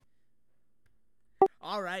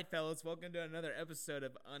All right, fellas, welcome to another episode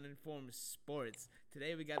of Uninformed Sports.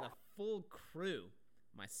 Today we got the full crew.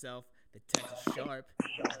 Myself, the Texas Sharp,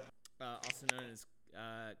 also known as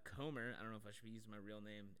Comer. I don't know if I should be using my real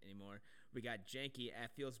name anymore. We got Janky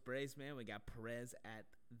at Fields Braves Man. We got Perez at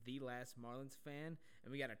The Last Marlins Fan.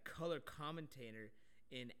 And we got a color commentator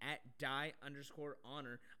in at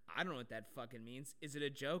Die_honor. I don't know what that fucking means. Is it a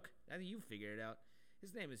joke? I think you figure it out.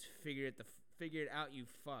 His name is Figure It Out, You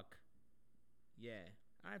Fuck. Yeah.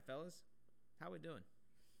 All right, fellas. How we doing?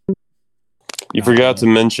 You forgot to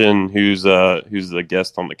mention who's the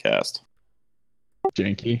guest on the cast.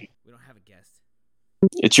 Janky. We don't have a guest.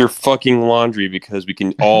 It's your fucking laundry because we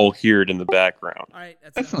can all hear it in the background. All right,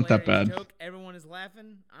 That's not that bad. Joke. Everyone is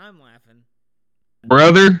laughing. I'm laughing.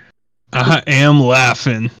 Brother, I am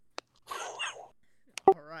laughing.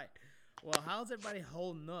 All right. Well, how's everybody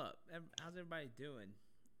holding up? How's everybody doing?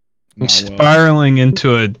 I'm spiraling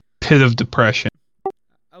into a pit of depression.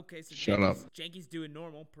 Okay, so Shut up. Janky's doing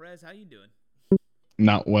normal. Perez, how you doing?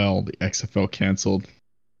 Not well. The XFL canceled.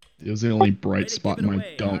 It was the only bright spot in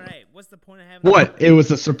my dump. All right, what's the point of having What? It was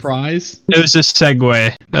a surprise? It was a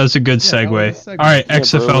segue. That was a good Yeah, that segue. was a segue. All right, Yeah,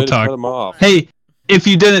 XFL bro, way to cut talk. 'em off. Hey, if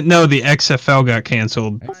you didn't know, the XFL got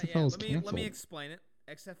canceled. All right, XFL is let canceled. me explain it.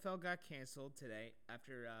 XFL got canceled today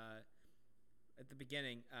after at the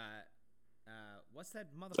beginning. What's that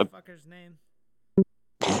motherfucker's name?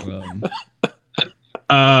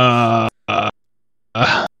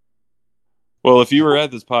 Well, if you were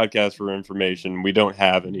at this podcast for information, we don't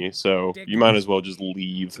have any, so you might as well just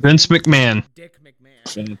leave. Vince McMahon. Dick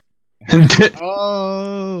McMahon.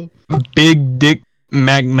 Oh. Big Dick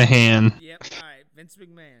McMahon. Yep. All right, Vince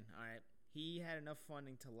McMahon. All right, he had enough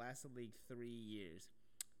funding to last the league 3 years.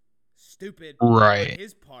 Stupid. Right. On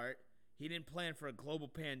his part, he didn't plan for a global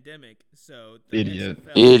pandemic, so the Idiot.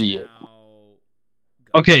 XFL is Idiot. now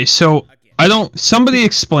going Okay, so again. somebody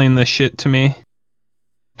explain this shit to me.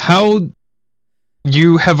 How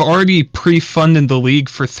you have already pre-funded the league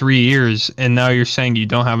for 3 years, and now you're saying you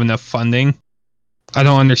don't have enough funding? I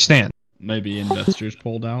don't understand. Maybe investors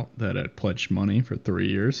pulled out that had pledged money for 3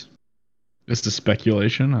 years. It's a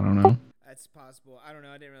speculation. I don't know. That's possible. I don't know.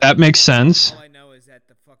 I didn't really. That makes sense. All I know is that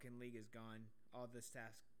the fucking league is gone. All the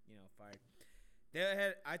staff, fired.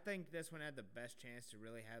 I think this one had the best chance to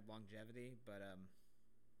really have longevity, but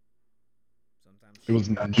sometimes It was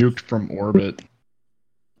nuked from orbit,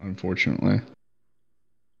 unfortunately.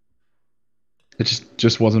 It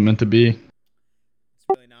just wasn't meant to be. It's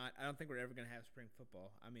really not. I don't think we're ever gonna have spring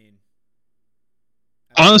football. I mean,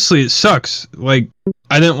 Honestly, it sucks. Like,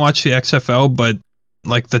 I didn't watch the XFL, but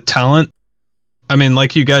like the talent. I mean,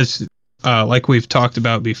 like you guys, like we've talked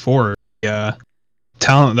about before,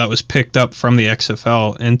 talent that was picked up from the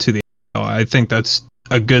XFL into the NFL. I think that's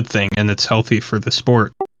a good thing, and it's healthy for the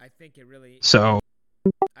sport. I think it really. So,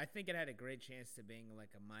 I think it had a great chance to being like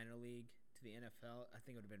a minor league to the NFL. I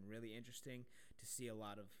think it would have been really interesting to see a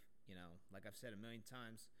lot of, like I've said a million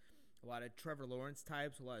times, a lot of Trevor Lawrence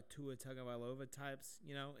types, a lot of Tua Tagovailoa types,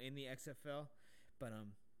 in the XFL. But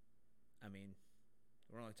I mean,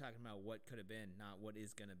 we're only talking about what could have been, not what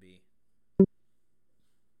is gonna be.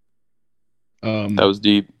 That was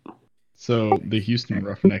deep. So the Houston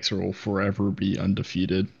Roughnecks will forever be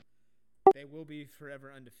undefeated. They will be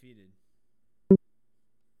forever undefeated.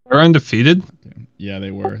 they're undefeated. Yeah,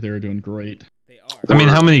 they were. They were doing great. They are. I mean,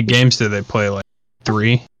 how many games did they play? Like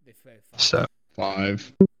 3. They play fun. So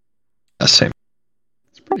 5. that's same.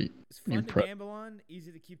 It's pretty. It's fun to Impre- gamble on.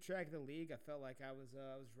 Easy to keep track of the league. I felt like I was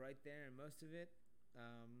right there in most of it.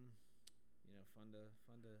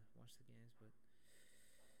 Fun to watch the games, but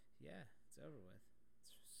yeah, it's over with.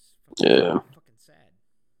 It's fucking sad.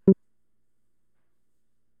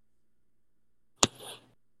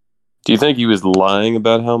 Do you think he was lying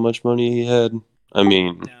about how much money he had? I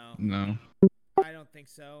mean, No. I don't think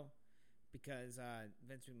so, because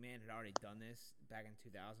Vince McMahon had already done this back in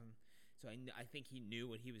 2000, so I think he knew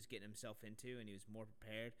what he was getting himself into, and he was more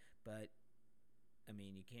prepared. But I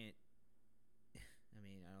mean, you can't.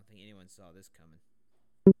 I don't think anyone saw this coming.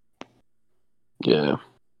 yeah.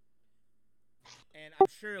 And I'm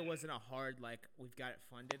sure it wasn't a hard, like, we've got it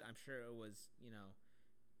funded. I'm sure it was,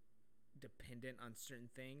 dependent on certain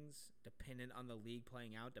things, dependent on the league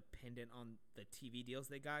playing out, dependent on the TV deals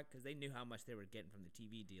they got, because they knew how much they were getting from the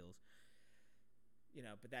TV deals.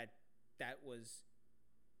 But that was,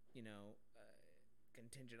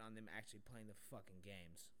 contingent on them actually playing the fucking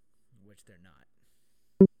games, which they're not.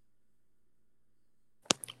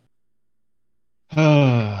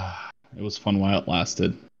 It was fun while it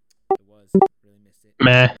lasted. It was. Really missed it.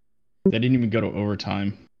 Meh. They didn't even go to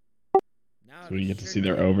overtime. Now So we get to sure see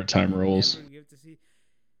their did. overtime rules. Never get to see.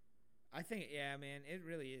 I think, yeah, man, it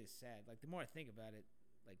really is sad. Like, the more I think about it,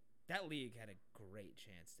 like, that league had a great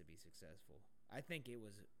chance to be successful. I think it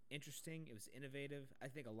was interesting. It was innovative. I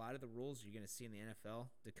think a lot of the rules you're going to see in the NFL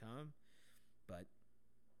to come, but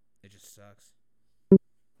it just sucks.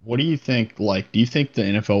 What do you think? Like, do you think the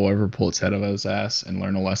NFL will ever pull its head out of its ass and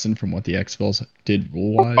learn a lesson from what the XFLs did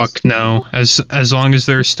rule wise? Fuck no. As long as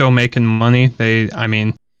they're still making money, they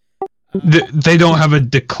don't have a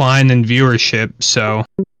decline in viewership, so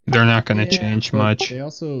they're not going to change much. They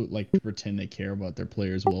also like to pretend they care about their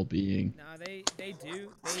players' well-being. No, they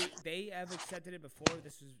do. They have accepted it before.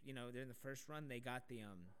 This was, they're in the first run. They got the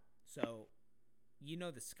so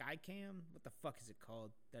the sky cam. What the fuck is it called?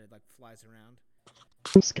 That it like flies around.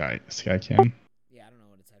 Sky cam. Yeah, I don't know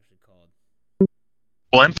what it's actually called.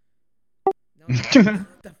 Blimp. No,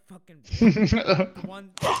 the fucking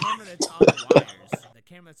blimp. The camera that's on the wires. The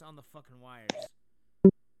camera that's on the fucking wires.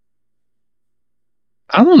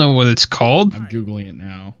 I don't know what it's called. I'm googling it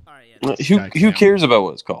now. All right, yeah. Who cares about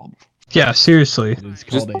what it's called? Yeah, seriously. It's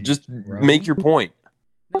called Just make your point.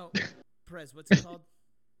 No, Perez, what's it called?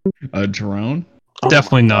 a drone.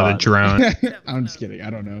 Definitely not a drone. I'm just kidding. I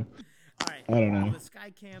don't know. All right. I don't know. The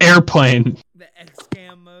sky cam. Airplane. The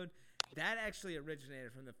X-Cam mode. That actually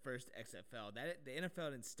originated from the first XFL. The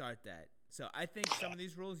NFL didn't start that. So I think some of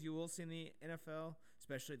these rules you will see in the NFL,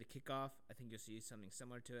 especially the kickoff. I think you'll see something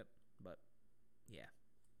similar to it. But yeah.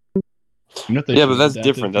 Yeah, but that's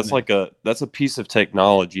different. That's a piece of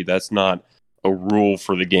technology. That's not a rule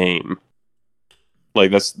for the game.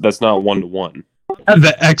 Like that's not 1-to-1.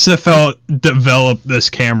 The XFL developed this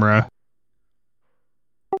camera.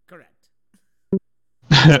 Correct.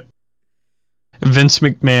 Vince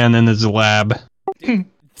McMahon in his lab. Dick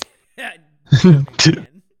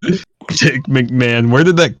Dick McMahon. Where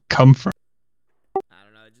did that come from? I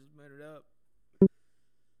don't know. I just made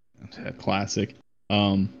it up. Classic.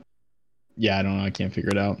 Yeah, I don't know. I can't figure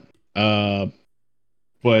it out.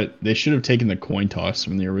 But they should have taken the coin toss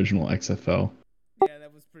from the original XFL. Yeah,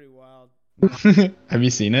 that was pretty wild. Have you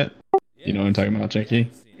seen it? Yeah, You know what I'm talking about, Jackie?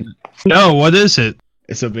 No, what is it?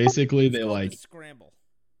 So basically, It's they called like, the scramble.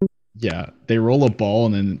 yeah, they roll a ball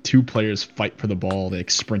and then two players fight for the ball. They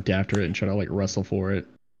like, sprint after it and try to like wrestle for it.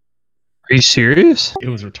 Are you serious? It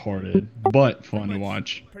was retarded, but fun to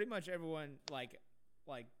watch. Pretty much everyone like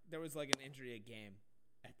there was like an injury a game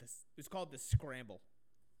at this. It was called the scramble.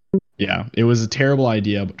 Yeah, it was a terrible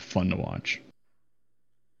idea, but fun to watch.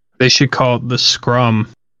 They should call it the scrum.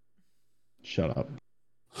 Shut up.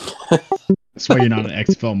 That's why you're not an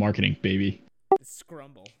XFL marketing, baby. The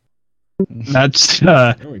scrumble. That's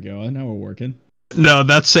There we go. Now we're working. no,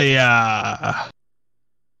 that's a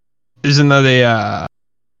isn't that a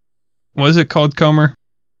what is it called, Comer?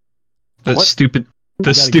 That What? stupid gotta give it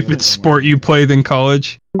a stupid little sport more. you played in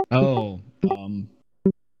college. Oh,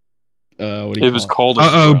 what do you It was call called a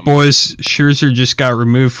Uh-oh, scrum. boys, Scherzer just got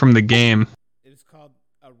removed from the game. It was called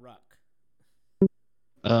a ruck.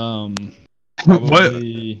 it? What?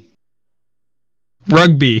 Probably-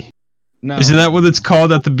 Rugby. No. Isn't that what it's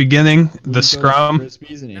called at the beginning? When The it goes scrum?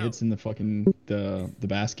 Frisbees and it No. hits in the fucking the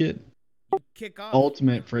basket. You kick off.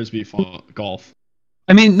 Ultimate frisbee golf.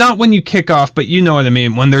 I mean, not when you kick off, but you know what I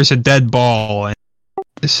mean. When there's a dead ball, and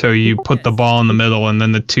so you put the Yes. ball in the middle, and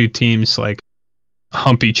then the two teams like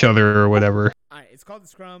hump each other or whatever. All right, it's called the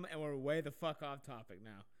scrum, and we're way the fuck off topic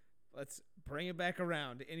now. Let's bring it back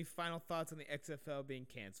around. Any final thoughts on the XFL being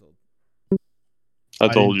canceled? I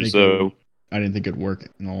told you didn't think so. I didn't think it'd work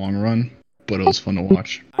in the long run, but it was fun to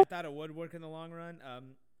watch. I thought it would work in the long run.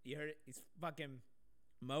 You heard it. He's fucking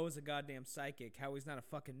Mo is a goddamn psychic. How he's not a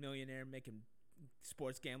fucking millionaire making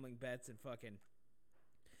sports gambling bets and fucking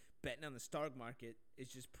betting on the stock market is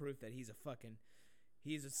just proof that he's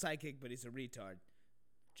a psychic, but he's a retard.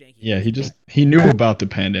 Janky. Yeah, what you got? he knew about the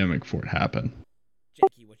pandemic before it happened.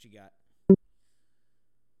 Janky, what you got?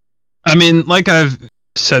 I mean, like I've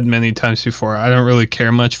said many times before, I don't really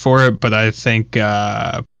care much for it, but I think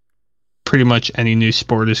pretty much any new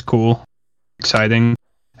sport is cool, exciting,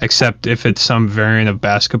 except if it's some variant of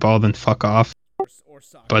basketball, then fuck off. Or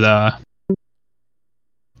soccer. But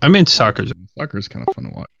I mean, soccer's Soccer's kind of fun to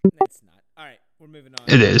watch. It's not. All right, we're moving on.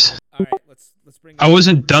 it is. All right, let's bring. I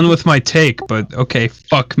wasn't done with my take, but okay,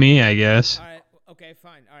 fuck me, I guess. All right. Okay.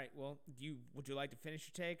 Fine. All right. Well, would you like to finish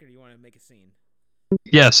your take, or do you want to make a scene?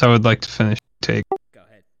 Yes, I would like to finish the take. Go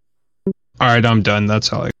ahead. All right, I'm done.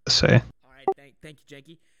 That's all I gotta say. All right. Thank you,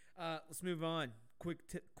 Janky. Let's move on. Quick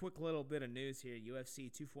little bit of news here.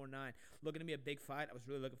 UFC 249 looking to be a big fight. I was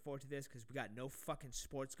really looking forward to this because we got no fucking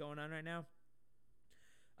sports going on right now.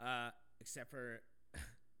 Except for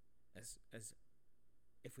as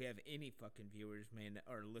if we have any fucking viewers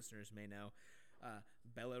or listeners may know,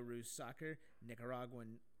 Belarus soccer,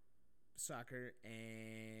 Nicaraguan soccer,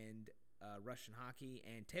 and Russian hockey,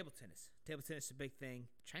 and table tennis. Table tennis is a big thing.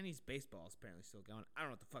 Chinese baseball is apparently still going. I don't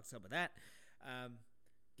know what the fuck's up with that.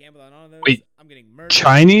 Gamble on all of those. Wait, I'm getting murdered.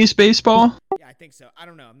 Chinese baseball? Yeah, I think so. I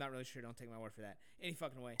don't know. I'm not really sure. Don't take my word for that. Any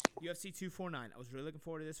fucking way. UFC 249. I was really looking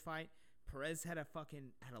forward to this fight. Perez had a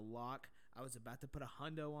lock. I was about to put a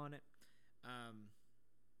hundo on it.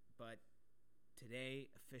 But today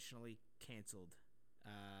officially canceled.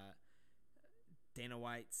 Dana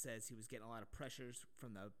White says he was getting a lot of pressures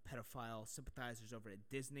from the pedophile sympathizers over at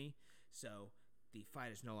Disney, so the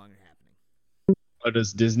fight is no longer happening. Oh,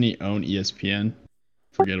 does Disney own ESPN?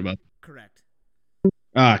 Forget about that. Correct.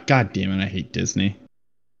 God damn it, I hate Disney.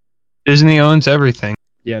 Disney owns everything.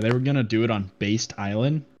 Yeah, they were gonna do it on Based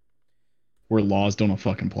Island, where laws don't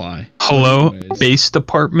fucking apply. Hello, Anyways, base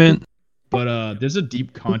department. But there's a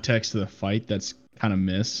deep context to the fight that's kind of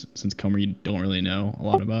missed, since Comer, you don't really know a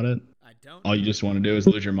lot about it. I don't. All you just want to do is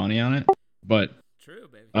lose your money on it. But True,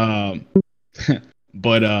 baby.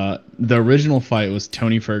 but the original fight was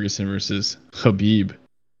Tony Ferguson versus Khabib,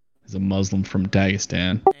 he's a Muslim from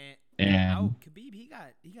Dagestan, and Khabib, he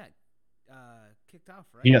got kicked off,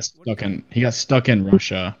 right? He got stuck in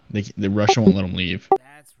Russia. The Russia won't let him leave.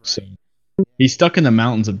 That's right. So he's stuck in the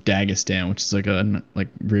mountains of Dagestan, which is like a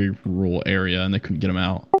very rural area, and they couldn't get him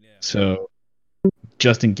out. Yeah. So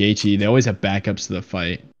Justin Gaethje, they always have backups to the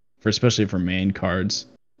fight, especially for main cards,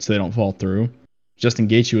 so they don't fall through. Justin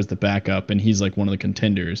Gaethje was the backup, and he's like one of the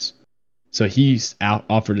contenders. So he's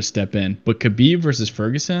offered to step in. But Khabib versus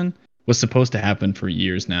Ferguson was supposed to happen for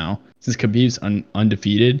years now, since Khabib's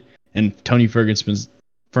undefeated, and Tony Ferguson's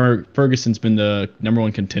been the number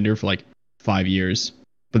one contender for like 5 years,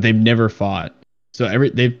 but they've never fought. So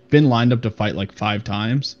they've been lined up to fight like 5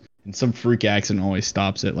 times, and some freak accident always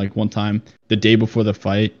stops it. Like one time, the day before the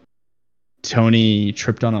fight, Tony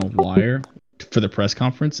tripped on a wire for the press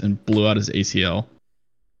conference and blew out his ACL.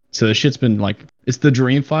 So the shit's been like, it's the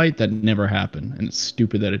dream fight that never happened, and it's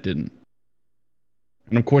stupid that it didn't.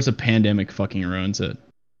 And of course, a pandemic fucking ruins it.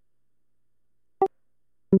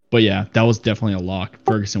 But yeah, that was definitely a lock.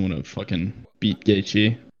 Ferguson would have fucking beat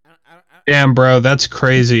Gaethje. Damn, bro, that's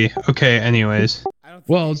crazy. Okay, anyways.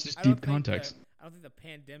 It's just deep context. I don't think the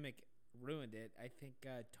pandemic ruined it. I think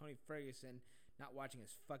Tony Ferguson not watching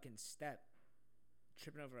his fucking step,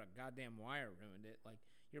 tripping over a goddamn wire ruined it. Like,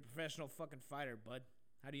 you're a professional fucking fighter, bud.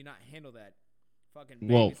 How do you not handle that? Fucking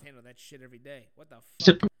babies handle that shit every day. What the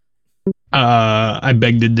fuck? I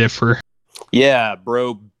beg to differ. Yeah,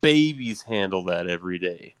 bro, babies handle that every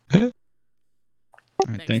day. All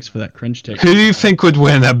right, thanks for that cringe take. Who do you think would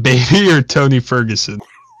win, a baby or Tony Ferguson?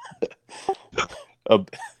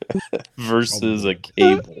 Versus a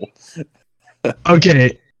cable.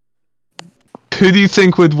 Okay. Who do you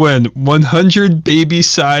think would win? 100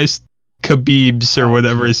 baby-sized Khabibs, or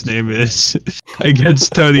whatever his name is,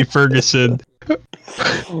 against Tony Ferguson?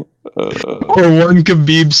 Or one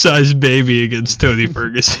Khabib-sized baby against Tony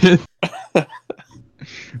Ferguson?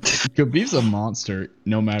 Khabib's a monster,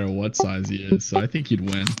 no matter what size he is, so I think he'd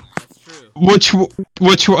win. That's true.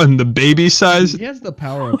 Which one? The baby size? He has the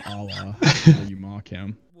power of Allah, where you mock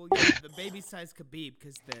him. Well, yeah, the baby-sized Khabib,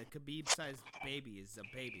 because the Khabib-sized baby is a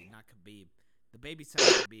baby, not Khabib. The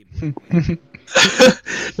baby-sized Khabib.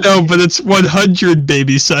 No, but it's 100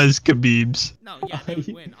 baby-sized Khabibs. No, yeah, they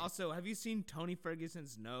would win. Also, have you seen Tony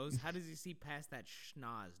Ferguson's nose? How does he see past that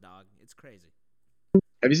schnoz, dog? It's crazy.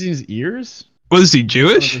 Have you seen his ears? Was he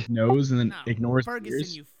Jewish? His nose and then ignores Ferguson,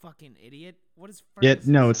 ears. you fucking idiot. What is Yeah,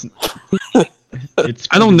 Ferguson? no, it's it's.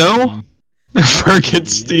 I don't know.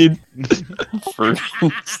 Ferguson.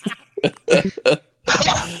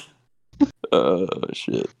 Oh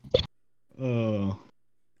shit. Oh.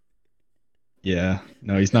 Yeah.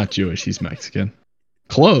 No, he's not Jewish. He's Mexican.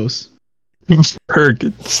 Close.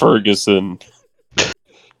 Ferguson.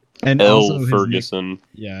 And L. also Ferguson.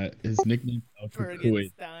 his nickname.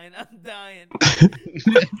 Fergenstein, I'm dying.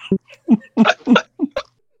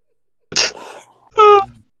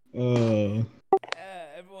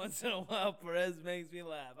 Every once in a while, Perez makes me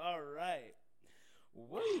laugh. All right.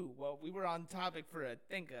 Woo. Well, we were on topic for, I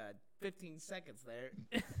think, 15 seconds there.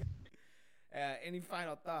 Any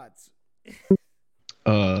final thoughts?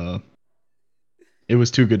 It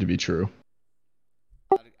was too good to be true.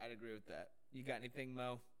 I'd agree with that. You got anything,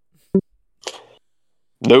 Mo?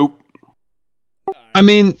 Nope. Right. I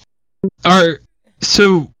mean,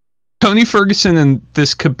 so Tony Ferguson and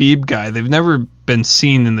this Khabib guy, they've never been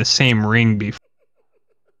seen in the same ring before,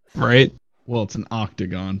 right? Well, it's an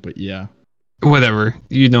octagon, but yeah. Whatever,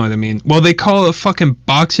 you know what I mean. Well, they call a fucking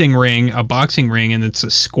boxing ring a boxing ring, and it's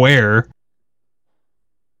a square.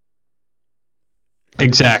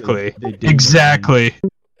 Exactly. They did Exactly.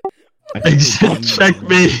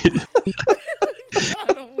 Checkmate.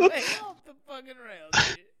 Got way off the fucking rails,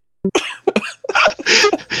 dude.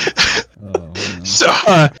 Oh,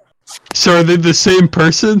 no. So are they the same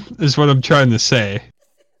person? Is what I'm trying to say.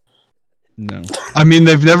 No. I mean,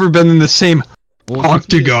 they've never been in the same Well,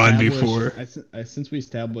 octagon before. Since we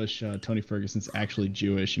established Tony Ferguson's actually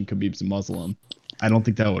Jewish and Khabib's Muslim, I don't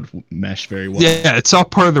think that would mesh very well. Yeah, it's all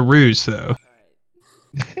part of the ruse, though.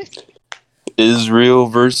 Israel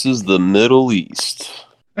versus the Middle East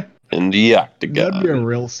in the octagon. That'd be a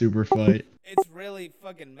real super fight. It's really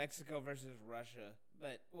fucking Mexico versus Russia,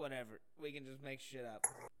 but whatever. We can just make shit up.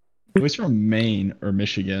 He's from Maine or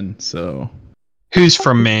Michigan, so Who's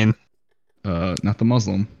from Maine? not the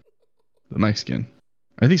Muslim, the Mexican.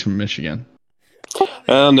 I think he's from Michigan. I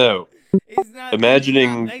don't know. He's not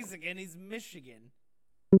Imagining- Mexican, he's Michigan.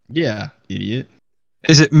 Yeah, idiot.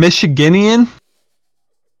 Is it Michiganian?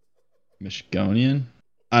 Michigonian?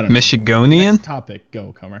 I don't know. Michigonian? Next topic,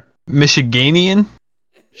 go, Comer. Michiganian?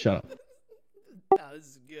 Shut up. Oh, this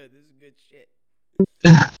is good. This is good shit.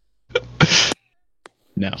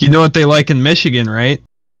 No. You know what they like in Michigan, right?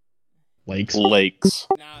 Lakes. Lakes.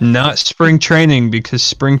 Not spring training, because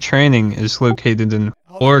spring training is located in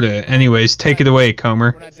Florida. Anyways, take it away,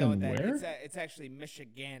 Comer. We're not done with that. Where? It's actually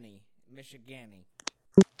Michigani. Michigani.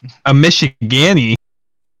 A Michigani?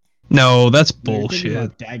 No, that's You're thinking bullshit.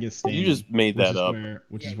 about Dagestan, You just made that up.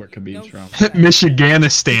 Which is where Khabib's from.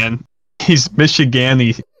 Michiganistan. He's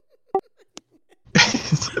Michigani.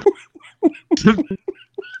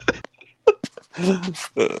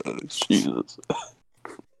 Jesus.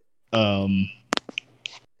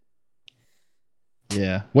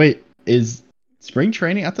 Yeah. Wait, is spring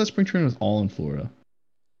training? I thought spring training was all in Florida.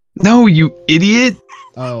 No, you idiot!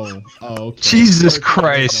 Oh, okay. Jesus Or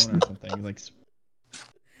Christ. Arizona or something.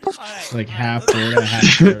 Alright, Like alright, half let's- Florida,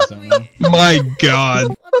 half Arizona. My God.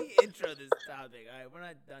 Let me intro this topic. Alright, we're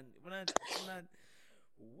not done. We're not.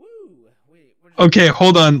 Woo. We're just- Okay,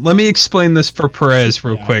 hold on. Let me explain this for Perez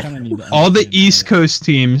real Yeah, I quick. kinda need to All the understand East Florida. Coast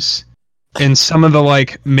teams and some of the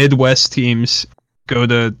like Midwest teams go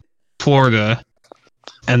to Florida,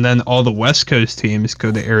 and then all the West Coast teams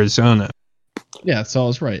go to Arizona. Yeah, so I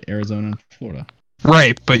was right. Arizona and Florida.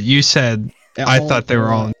 Right, but you said I All thought they were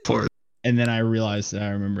all in Florida. Florida. And then I realized that I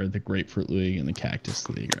remember the Grapefruit League and the Cactus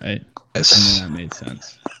League, right? And Yes. then that made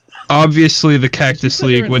sense. Obviously, the You Cactus said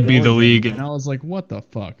they were League in would be the Oregon, league And in I was like, what the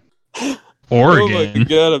fuck? Oregon. Oh my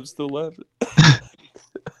God, I'm still laughing.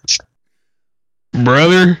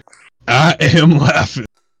 Brother, I am laughing.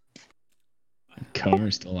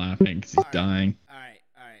 Comer's still laughing because he's dying. Alright.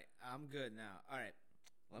 I'm good now. Alright.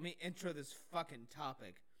 Let me intro this fucking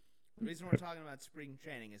topic. The reason we're talking about spring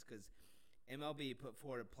training is because MLB put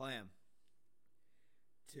forward a plan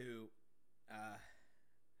to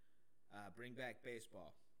bring back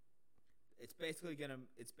baseball. It's basically gonna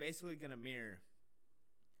mirror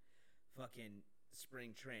fucking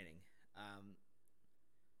spring training.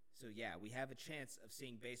 So yeah, we have a chance of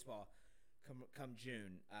seeing baseball come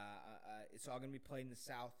June. It's all gonna be played in the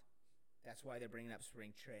South. That's why they're bringing up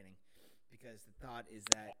spring training, because the thought is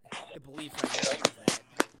that the belief right now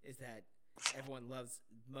is that everyone loves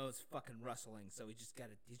Mo's fucking rustling, so he just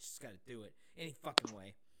gotta do it any fucking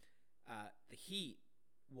way. The Heat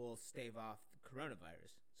will stave off the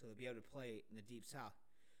coronavirus, so they'll be able to play in the deep South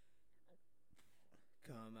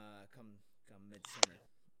come midsummer.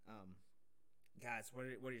 Guys, what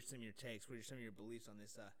are some of your takes? What are some of your beliefs on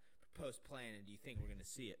this proposed plan, and do you think we're gonna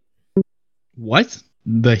see it? What?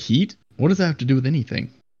 The heat? What does that have to do with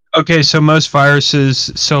anything? Okay, so most viruses,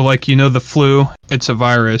 like the flu, it's a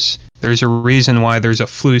virus. There's a reason why there's a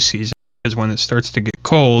flu season, because when it starts to get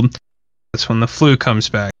cold, that's when the flu comes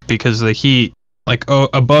back, because the heat,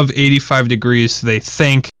 above 85 degrees, they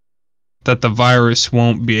think that the virus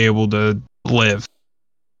won't be able to live.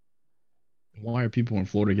 Why are people in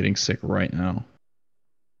Florida getting sick right now?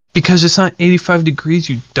 Because it's not 85 degrees,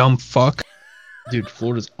 you dumb fuck. Dude,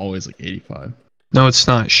 Florida's always like 85. No, it's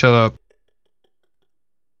not. Shut up.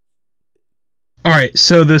 All right,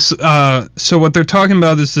 so so what they're talking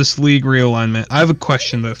about is this league realignment. I have a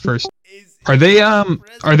question though. First, are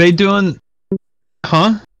they doing?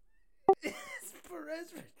 Huh? Is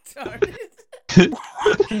Perez retarded?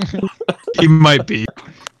 He might be.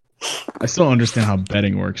 I still don't understand how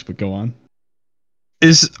betting works, but go on.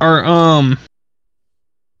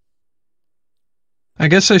 I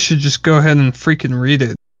guess I should just go ahead and freaking read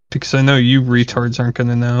it, because I know you retards aren't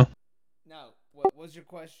gonna know. No. What was your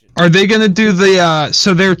question? Are they gonna do the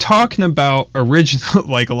so they're talking about original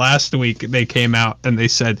last week they came out and they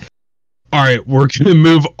said, alright, we're gonna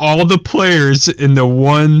move all the players into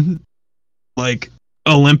one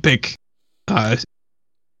Olympic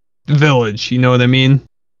village. You know what I mean?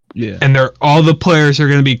 Yeah. And all the players are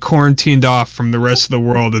going to be quarantined off from the rest of the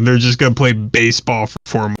world, and they're just going to play baseball for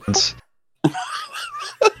 4 months.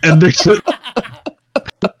 And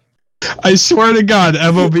I swear to God,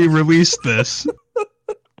 MLB released this.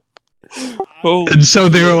 And so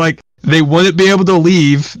they were like, they wouldn't be able to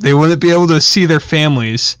leave. They wouldn't be able to see their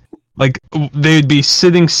families. Like, they'd be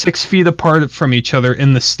sitting 6 feet apart from each other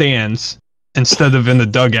in the stands instead of in the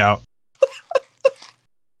dugout.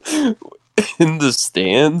 In the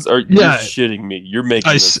stands? You're shitting me. You're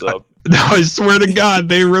making this up. No, I swear to God,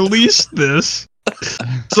 they released this.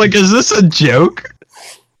 It's like, is this a joke?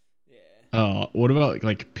 What about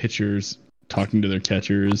like pitchers talking to their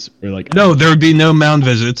catchers, or like? No, there would be no mound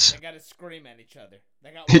visits. They gotta scream at each other.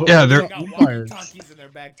 They got they're walkie-talkies in their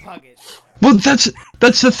back pocket. Well, that's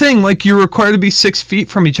the thing. Like, you're required to be 6 feet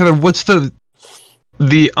from each other. What's the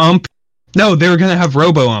ump? No, they were gonna have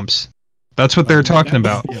robo umps. That's what they were talking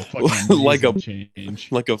about. like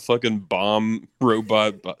a fucking bomb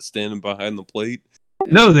robot standing behind the plate.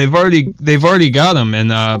 No, they've already got them,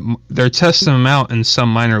 and they're testing them out in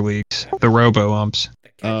some minor leagues. The robo umps.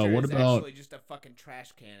 What about actually just a fucking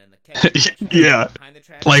trash can, and the catcher yeah, behind the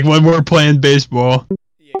trash like can. when we're playing baseball.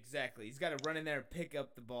 Yeah, exactly. He's got to run in there and pick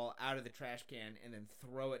up the ball out of the trash can, and then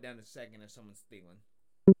throw it down to second if someone's stealing.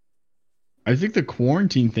 I think the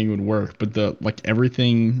quarantine thing would work, but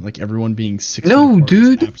everyone being 6 No, feet apart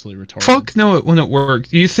dude. is absolutely retarded. Fuck no, it wouldn't work.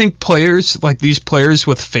 Do you think these players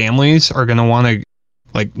with families are gonna want to,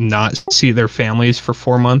 like, not see their families for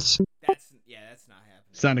 4 months? That's not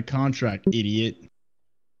happening. Sign a contract, idiot.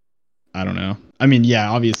 I don't know. I mean, yeah,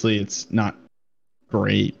 obviously it's not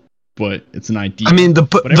great, but it's an idea. I mean, the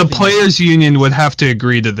players' union would have to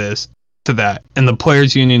agree to that, and the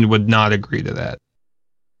players' union would not agree to that.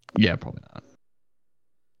 Yeah, probably not.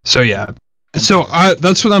 So yeah,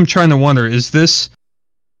 that's what I'm trying to wonder.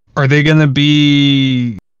 Are they gonna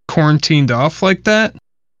be quarantined off like that?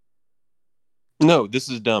 No, this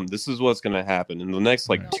is dumb. This is what's gonna happen in the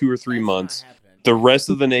next 2 or 3 months. The rest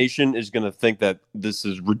of the nation is gonna think that this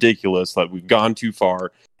is ridiculous, that we've gone too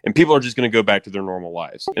far, and people are just gonna go back to their normal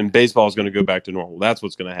lives, and baseball is gonna go back to normal. That's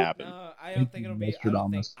what's gonna happen. I don't think it'll be.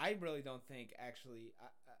 I really don't think actually.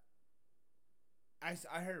 I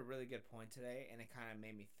heard a really good point today, and it kind of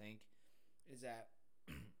made me think. Is that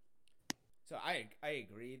so? I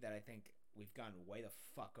agree that I think we've gone way the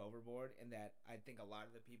fuck overboard, and that I think a lot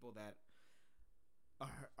of the people that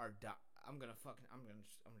are I'm just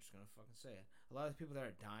gonna fucking say it. A lot of the people that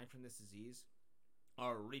are dying from this disease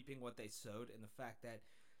are reaping what they sowed, and the fact that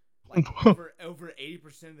like over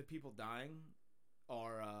 80% of the people dying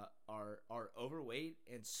are overweight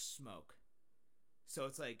and smoke. So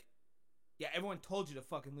it's like, yeah, everyone told you to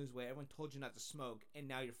fucking lose weight. Everyone told you not to smoke, and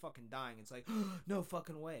now you're fucking dying. It's like, no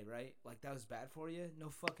fucking way, right? Like, that was bad for you? No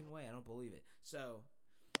fucking way. I don't believe it. So,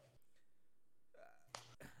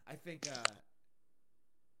 I think, I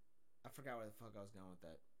forgot where the fuck I was going with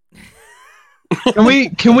that.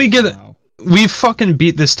 Can we get it? We fucking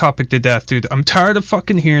beat this topic to death, dude. I'm tired of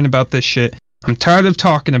fucking hearing about this shit. I'm tired of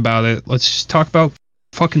talking about it. Let's just talk about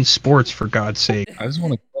fucking sports, for God's sake. I just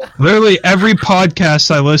want to. Literally every podcast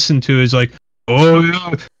I listen to is like,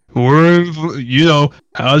 oh yeah,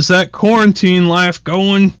 how's that quarantine life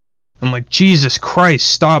going? I'm like, Jesus Christ,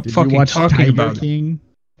 stop fucking talking about it.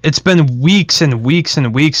 It's been weeks and weeks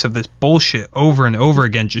and weeks of this bullshit over and over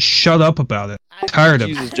again. Just shut up about it. I'm tired of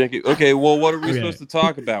it. Jackie. Okay, well, what are we supposed to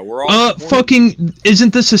talk about? We're all fucking.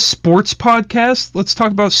 Isn't this a sports podcast? Let's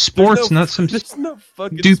talk about sports, not some. There's no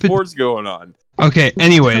fucking sports going on. Okay.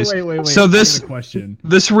 Anyways, wait. So this question.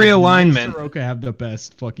 This realignment. Does Soroka have the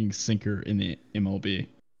best fucking sinker in the MLB?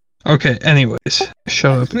 Okay. Anyways,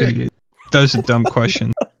 shut up, idiot. That was a dumb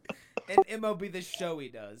question. In MLB, the show he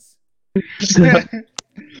does.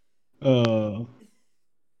 All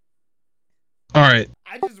right.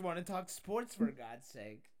 I just want to talk sports, for God's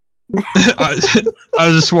sake. I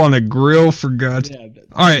just want to grill, for God's sake.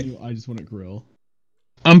 All right. I just want to grill.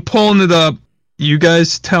 I'm pulling it up. You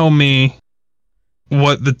guys tell me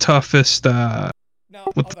what the toughest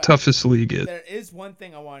toughest league is. There is one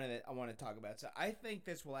thing I want to talk about. So I think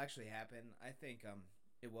this will actually happen. I think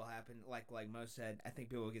it will happen. Like Mo said, I think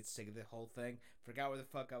people will get sick of the whole thing. Forgot where the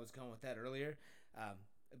fuck I was going with that earlier.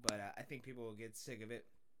 But I think people will get sick of it.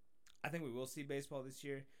 I think we will see baseball this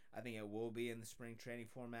year. I think it will be in the spring training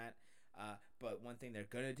format. But one thing they're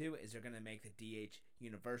going to do is they're going to make the DH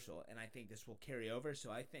universal. And I think this will carry over. So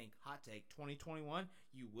I think, hot take, 2021,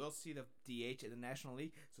 you will see the DH in the National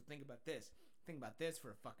League. So think about this. Think about this for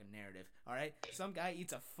a fucking narrative. All right? Some guy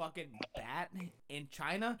eats a fucking bat in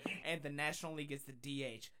China, and the National League gets the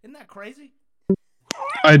DH. Isn't that crazy?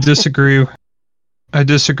 I disagree. I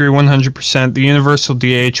disagree 100%. The universal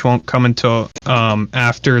DH won't come until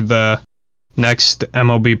after the next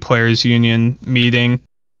MLB Players Union meeting,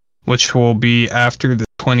 which will be after the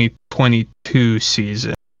 2022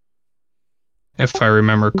 season, if I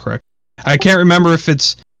remember correctly. I can't remember if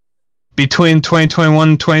it's between 2021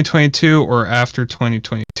 and 2022 or after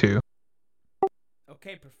 2022.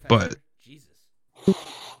 Okay, Professor. But Jesus.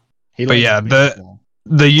 But yeah,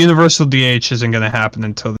 the universal DH isn't going to happen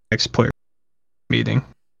until the next player meeting.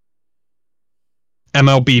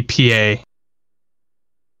 MLB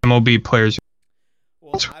Players.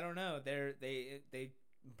 Well, I don't know. They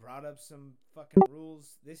brought up some fucking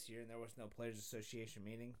rules this year, and there was no Players Association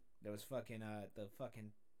meeting. There was fucking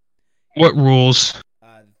What rules?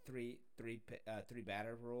 Three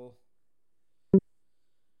batter rule.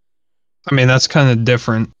 I mean, that's kind of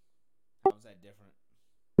different. How is that different?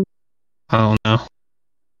 I don't know.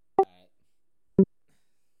 Alright.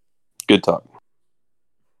 Good talk.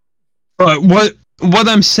 But what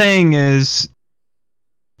I'm saying is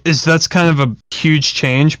that's kind of a huge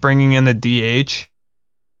change, bringing in the DH,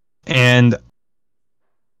 and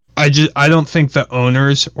I don't think the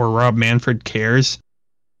owners or Rob Manfred cares.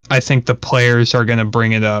 I think the players are going to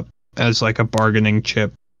bring it up as like a bargaining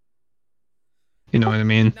chip. You know what I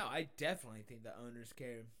mean? No, I definitely think the owners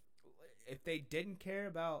care. If they didn't care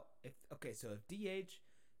about so if DH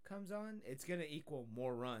comes on, it's gonna equal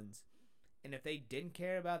more runs, and if they didn't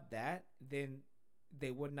care about that, then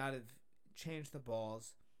they would not have changed the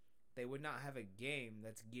balls. They would not have a game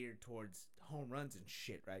that's geared towards home runs and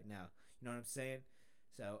shit right now. You know what I'm saying?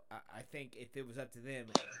 So I think if it was up to them,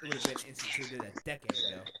 it would have been instituted a decade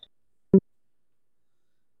ago.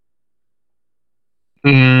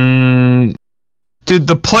 Dude,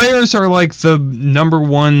 the players are like the number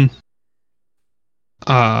one,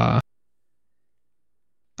 I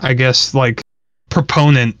guess, like,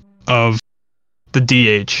 proponent of the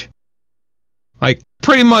DH. Like,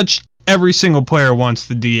 pretty much every single player wants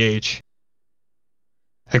the DH.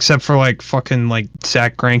 Except for, like, fucking, like,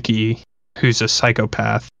 Zach Greinke, who's a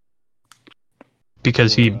psychopath.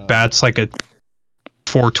 Because he bats like a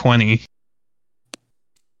 420.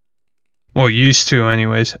 Well, used to,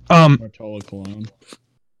 anyways. Bartolo Colon.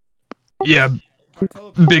 Yeah,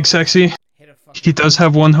 Bartolo Big Sexy. hit a fucking He does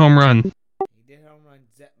have one home run. He did home run.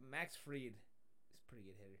 Max Fried is a pretty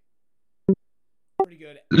good hitter. Pretty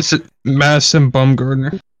good. Is it Madison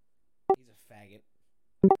Bumgarner? He's a faggot.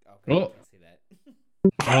 Okay,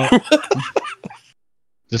 Oh. I can't say that.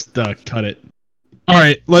 Just cut it. All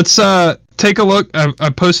right, let's take a look. I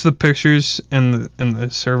posted the pictures in the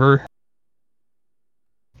server.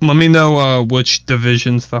 Let me know which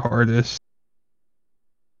division's the hardest.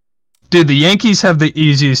 Dude, the Yankees have the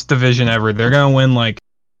easiest division ever. They're gonna win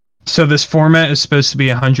so this format is supposed to be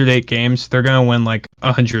 108 games. They're gonna win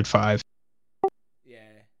 105. Yeah.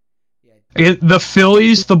 The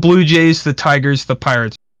Phillies, the Blue Jays, the Tigers, the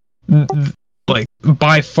Pirates,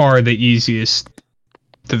 by far the easiest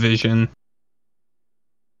division.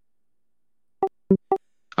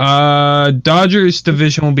 Dodgers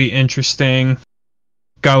division will be interesting.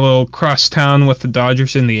 Got a little crosstown with the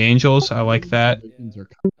Dodgers and the Angels. I like that.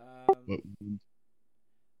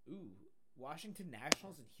 Washington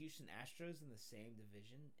Nationals and Houston Astros in the same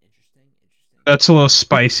division. Interesting. That's a little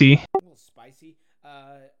spicy. A little spicy.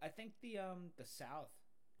 I think the South,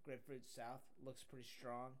 Grapefruit South, looks pretty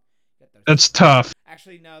strong. That's tough.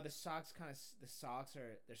 Actually, no. Their Sox are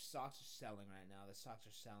selling right now. The Sox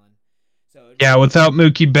are selling. So yeah, without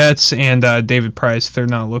Mookie Betts and David Price, they're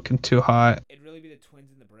not looking too hot. It'd really be the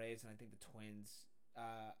Twins and the Braves, and I think the Twins.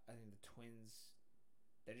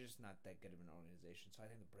 They're just not that good of an organization. So I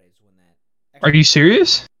think the Braves win that. Are you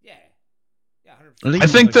serious? Yeah. 100%. I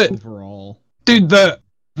think that overall, dude,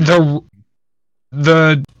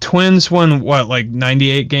 the Twins won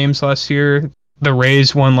 98 games last year. The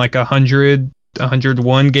Rays won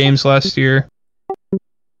 101 games last year.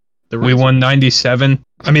 We won 97.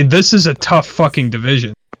 I mean, this is a tough fucking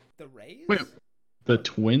division. The Rays? Wait, the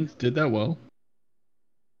Twins did that well?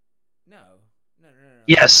 No.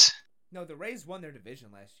 Yes. No, the Rays won their division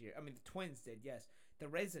last year. I mean, the Twins did, yes. The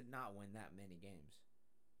Rays did not win that many games.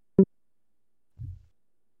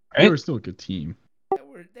 They were still a good team.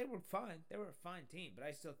 They were fine. They were a fine team, but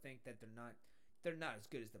I still think that they're not as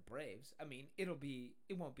good as the Braves. I mean,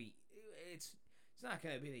 it's not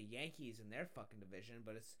going to be the Yankees in their fucking division,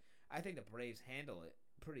 but I think the Braves handle it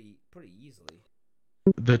pretty easily.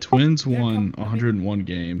 The Twins won 101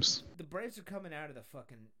 games. The Braves are coming out of the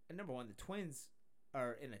fucking number one. The Twins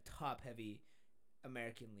are in a top-heavy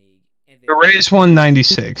American League, and the Rays won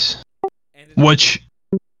 96, which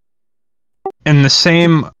in the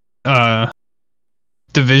same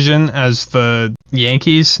division as the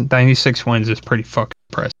Yankees, 96 wins is pretty fucking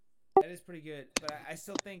impressive. That is pretty good, but I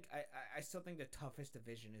still think I still think the toughest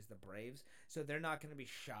division is the Braves, so they're not going to be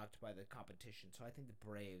shocked by the competition. So I think the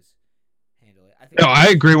Braves handle it. No, I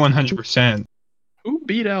agree 100%. Who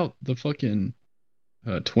beat out the fucking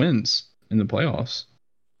Twins in the playoffs?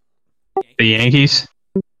 The Yankees.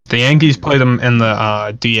 The Yankees played them in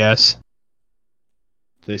the DS.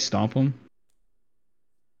 They stomp them?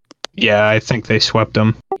 Yeah, I think they swept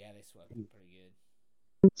them. Yeah, they swept them pretty good.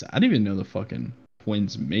 So I didn't even know the fucking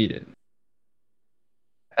Twins made it.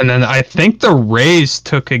 And then I think the Rays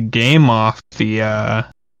took a game off the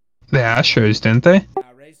Astros, didn't they?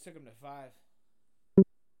 Rays took them to 5.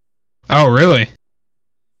 Oh, really?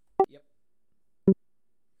 Yep.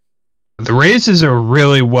 The Rays is a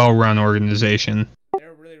really well-run organization.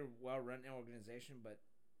 They're a really well-run organization, but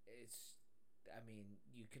I mean,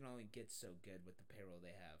 you can only get so good with the payroll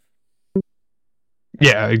they have.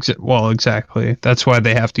 Yeah, exactly. That's why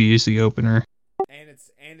they have to use the opener. And it's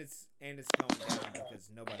going down because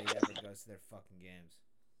nobody ever goes to their fucking games.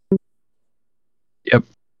 Yep.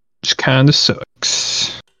 Just kind of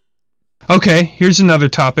sucks. Okay, here's another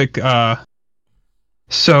topic.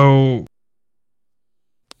 So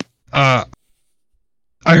I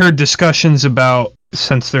heard discussions about,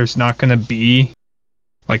 since there's not going to be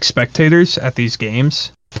like spectators at these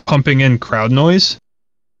games, pumping in crowd noise.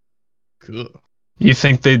 Cool. You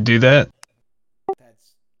think they'd do that? I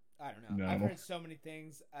don't know. No. I've heard so many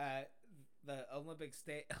things. The Olympic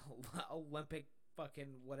fucking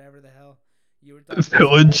whatever the hell you were talking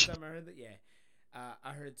Village. about. I heard that. Yeah.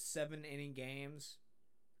 I heard 7-inning games.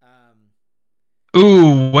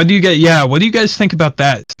 Ooh, what do you get? Yeah, what do you guys think about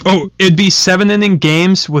that? Oh, it'd be 7-inning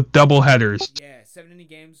games with double headers. Yeah, 7-inning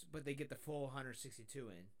games, but they get the full 162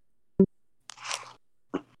 in.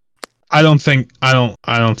 I don't think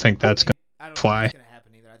that's gonna I don't fly. think it's gonna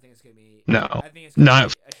happen either. I think it's gonna be No, I think it's gonna not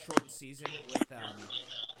be a short season with 9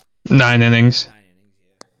 innings. 9 innings.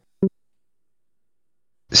 Yeah.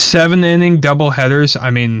 7-inning double headers. I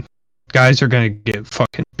mean, guys are gonna get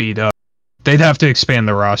fucking beat up. They'd have to expand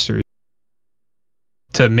the rosters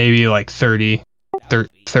to maybe like 30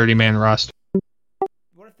 man roster.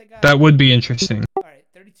 What if they got That would be interesting. all right,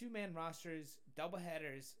 32-man rosters, double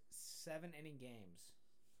headers, 7-inning games.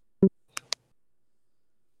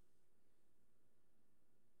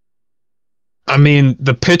 I mean,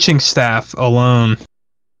 the pitching staff alone.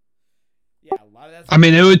 Yeah, a lot of that's I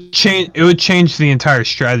mean, it would change. It would change the entire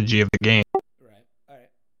strategy of the game. right. All right.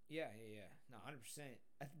 Yeah. No, 100%.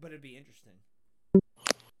 But it'd be interesting.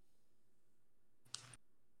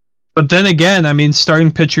 But then again, I mean,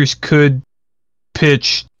 starting pitchers could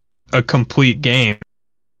pitch a complete game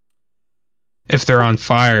if they're on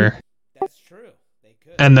fire, That's true. They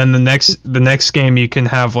could. and then the next game you can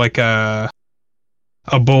have like a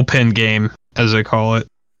bullpen game, as I call it.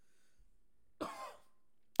 So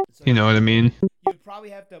You know what I mean? you'd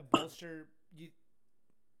probably have to bolster.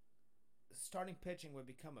 Starting pitching would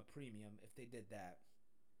become a premium if they did that.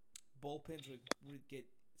 Bullpens would get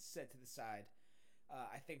set to the side.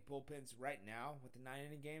 I think bullpens right now with the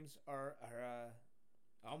 9-inning games are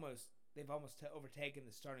almost overtaken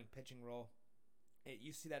the starting pitching role.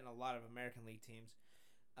 You see that in a lot of American League teams.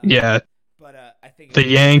 Yeah, But I think the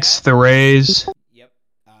Yanks, the Rays. Yep.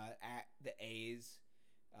 The A's.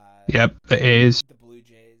 Yep, the A's. The Blue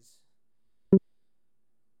Jays.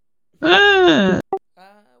 They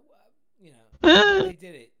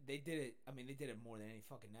did it. They did it. I mean, they did it more than any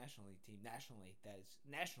fucking National League team. Nationally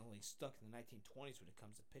stuck in the 1920s when it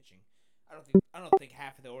comes to pitching. I don't think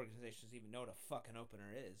half of the organizations even know what a fucking opener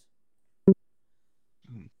is.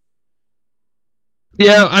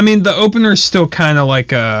 Yeah, I mean, the opener's still kind of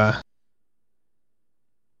like a,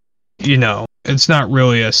 it's not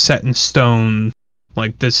really a set in stone,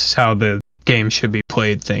 like this is how the game should be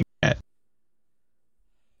played thing yet.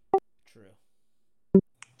 True.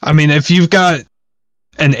 I mean, if you've got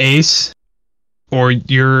an ace or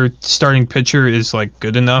your starting pitcher is like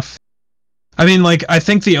good enough. I mean, like, I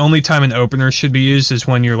think the only time an opener should be used is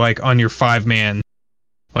when you're like on your 5-man,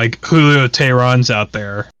 like Julio Teheran's out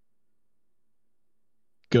there.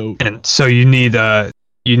 Go. And so you need an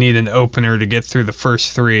opener to get through the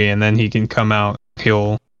first 3, and then he can come out.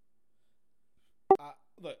 He'll.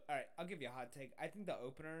 Look, all right. I'll give you a hot take. I think the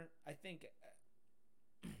opener. I think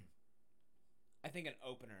an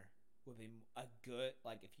opener would be a good.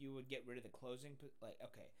 Like, if you would get rid of the closing, like,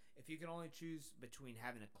 okay, if you can only choose between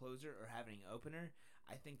having a closer or having an opener,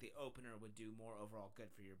 I think the opener would do more overall good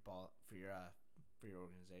for your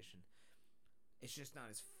organization. It's just not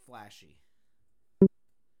as flashy.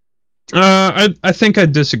 I think I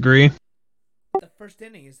disagree. first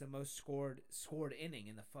inning is the most scored inning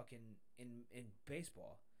in the fucking in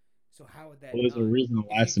baseball. So how would that? Well, there's a not? reason the If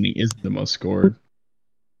last you- inning isn't the most scored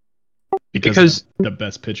Because the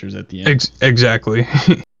best pitchers at the end. exactly.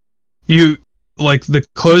 You like the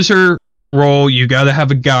closer role, you got to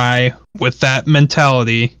have a guy with that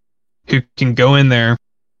mentality who can go in there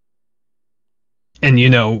and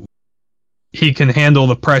he can handle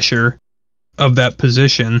the pressure of that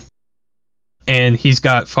position, and he's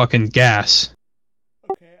got fucking gas.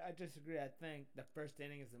 Okay, I disagree. I think the first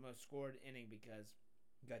inning is the most scored inning because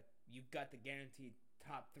you've got the guaranteed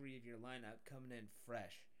top 3 of your lineup coming in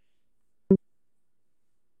fresh.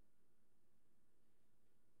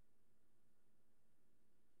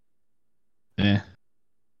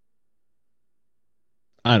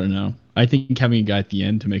 I don't know. I think having a guy at the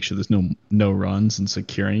end to make sure there's no runs and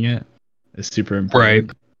securing it is super important.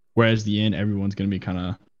 Right. Whereas the end, everyone's going to be kind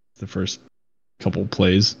of the first couple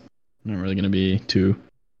plays. Not really going to be too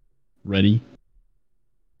ready.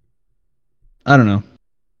 I don't know.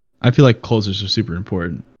 I feel like closers are super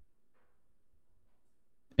important.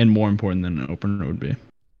 And more important than an opener would be.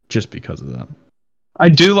 Just because of that. I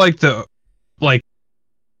do like the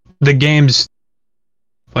game's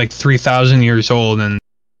 3,000 years old, and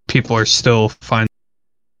people are still finding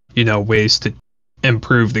ways to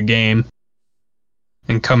improve the game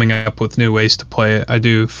and coming up with new ways to play it. I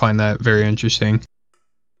do find that very interesting.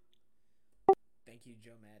 Thank you,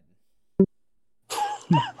 Joe Madden.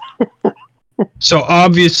 So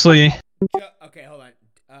obviously, Okay, hold on.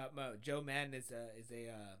 Mo, Joe Madden is a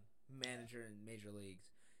manager in major leagues.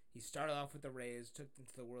 He started off with the Rays, took them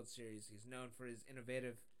to the World Series. He's known for his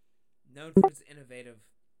innovative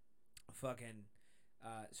fucking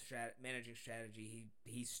managing strategy.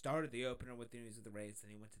 He started the opener with the News of the Rays,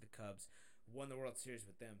 then he went to the Cubs, won the World Series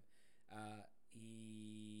with them.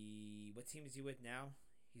 What team is he with now?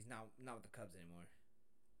 He's not with the Cubs anymore.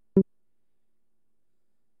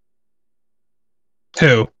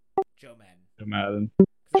 who? Joe Madden.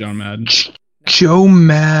 John Madden. Joe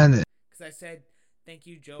Madden. Because I said, thank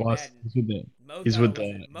you, Joe Well, Madden. he's with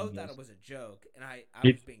the Mo thought it was a joke, and I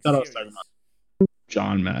He was being thought I was serious. talking about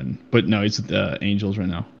John Madden. But no, he's with the Angels right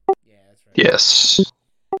now. Yeah, that's right. Yes.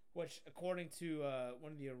 Which, according to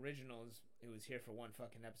one of the originals who was here for one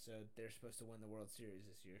fucking episode, they're supposed to win the World Series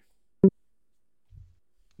this year.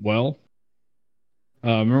 Well,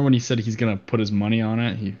 remember when he said he's going to put his money on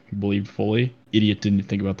it? He believed fully. Idiot didn't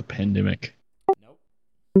think about the pandemic. Nope.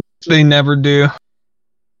 They never do.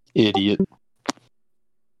 Idiot.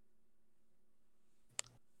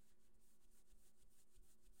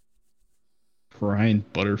 Brian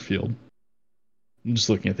Butterfield. I'm just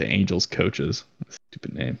looking at the Angels coaches.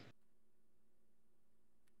 Stupid name.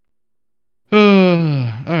 All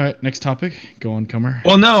right, next topic. Go on, Comer.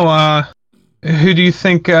 Well, no. Who do you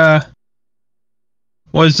think? What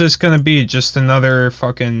is this gonna be? Just another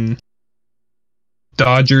fucking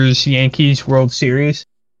Dodgers Yankees World Series?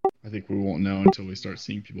 I think we won't know until we start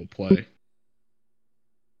seeing people play.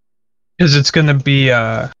 Because it's gonna be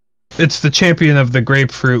it's the champion of the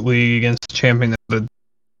Grapefruit League against the champion of the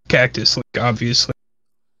Cactus League, obviously.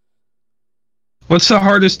 What's the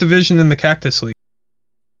hardest division in the Cactus League?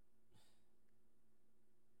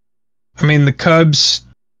 I mean, the Cubs,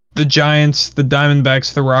 the Giants, the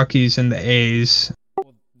Diamondbacks, the Rockies, and the A's.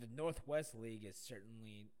 Well, the Northwest League is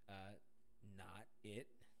certainly not it.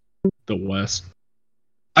 The West.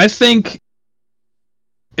 I think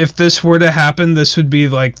if this were to happen, this would be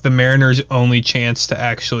like the Mariners' only chance to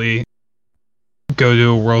actually go to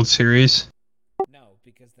a World Series. No,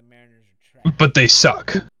 because the Mariners are trash. But they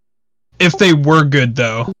suck. If they were good,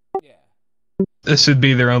 though, Yeah. this would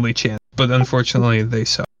be their only chance. But unfortunately, they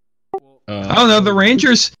suck. Well, I don't know. The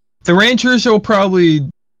Rangers will probably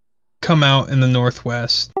come out in the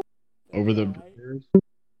Northwest. Over the right? Brewers?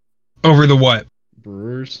 Over the what?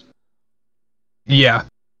 Brewers? Yeah.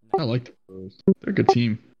 I like the Brewers. They're a good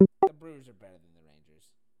team. The Brewers are better than the Rangers.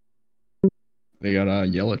 They got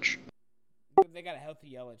Yelich. If they got a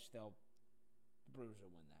healthy Yelich, the Brewers will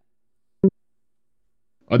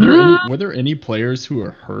win that. Were there any players who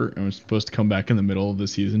are hurt and were supposed to come back in the middle of the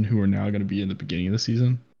season who are now going to be in the beginning of the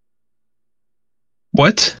season?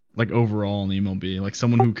 What? Like overall in the MLB, like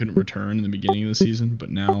someone who couldn't return in the beginning of the season, but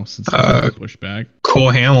now since it's pushed back.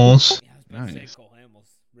 Cole Hamels. Yeah, I was about to Nice. say Cole Hamels.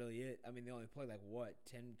 Really it. I mean, they only played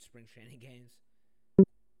 10 spring training games?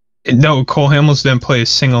 No, Cole Hamels didn't play a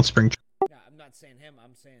single spring training. No, I'm not saying him.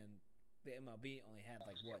 I'm saying the MLB only had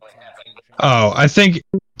 10 spring training Oh, I think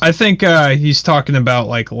he's talking about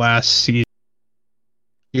last season.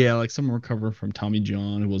 Yeah, like someone recovering from Tommy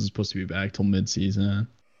John who wasn't supposed to be back till mid-season,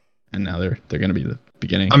 and now they're going to be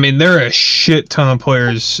beginning. I mean, there are a shit ton of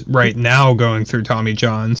players right now going through Tommy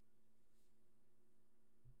John's.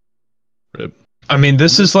 Rip. I mean,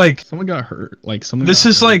 this is like someone got hurt. Like someone. This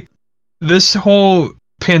is like this whole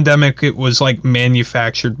pandemic. It was like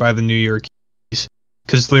manufactured by the New York Yankees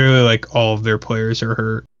because literally like all of their players are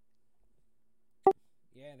hurt.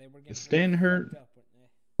 Yeah, they were getting Is Stan hurt?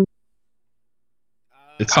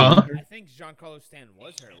 Huh? I think Giancarlo Stanton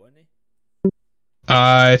was hurt, wasn't he?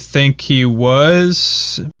 I think he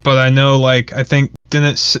was, but I know like I think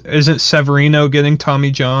isn't Severino getting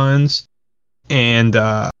Tommy John's, and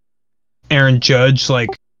Aaron Judge like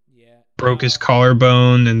broke his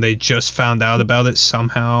collarbone, and they just found out about it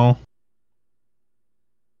somehow.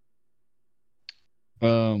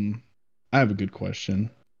 I have a good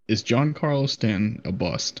question. Is Giancarlo Stanton a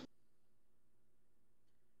bust?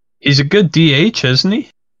 He's a good DH, isn't he?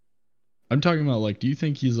 I'm talking about like, do you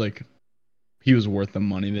think he was worth the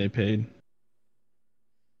money they paid?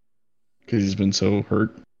 Because he's been so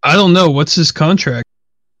hurt. I don't know. What's his contract?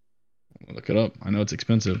 I'll look it up. I know it's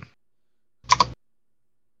expensive.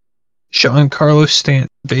 Giancarlo Stanton,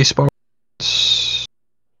 baseball.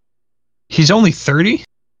 He's only 30?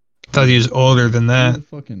 Thought he was older than that. He's a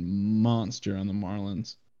fucking monster on the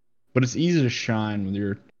Marlins. But it's easy to shine when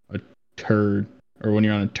you're a turd, or when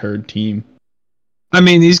you're on a turd team. I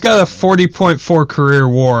mean, he's got a 40.4 career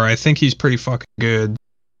WAR. I think he's pretty fucking good.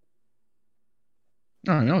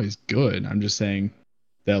 No, I know he's good. I'm just saying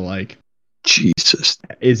that, like, Jesus,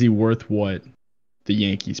 is he worth what the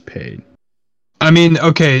Yankees paid? I mean,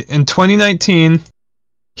 okay, in 2019,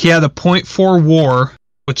 he had a .4 WAR,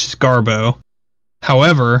 which is Garbo.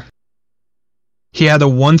 However, he had a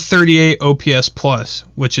 138 OPS plus,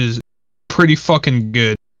 which is pretty fucking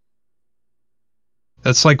good.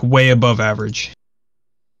 That's like way above average.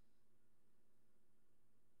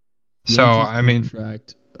 So, I mean,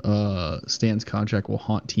 Stan's contract will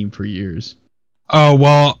haunt team for years. Oh,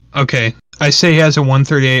 well, okay. I say he has a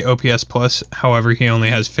 138 OPS plus, however, he only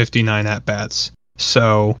has 59 at-bats.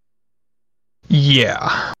 So,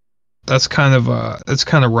 yeah. That's kind of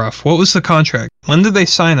rough. What was the contract? When did they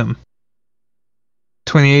sign him?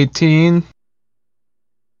 2018?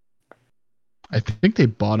 I think they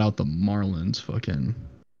bought out the Marlins fucking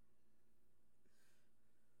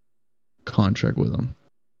contract with him.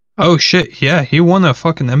 Oh, shit. Yeah, he won a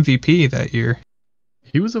fucking MVP that year.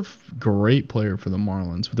 He was a great player for the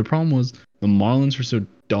Marlins, but the problem was the Marlins are so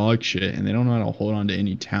dog shit, and they don't know how to hold on to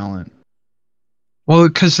any talent. Well,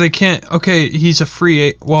 because they can't. Okay, he's a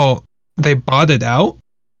free. Well, they bought it out.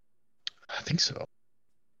 I think so.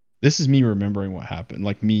 This is me remembering what happened.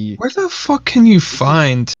 Like me. Where the fuck can you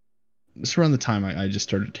find? This is around the time I just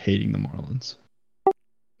started hating the Marlins.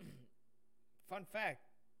 Fun fact: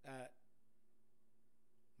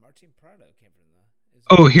 Martin Prado came from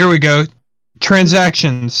the. Oh, here we go.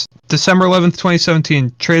 Transactions. December 11th,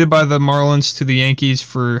 2017. Traded by the Marlins to the Yankees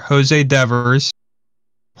for Jose Devers,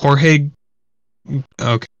 Jorge.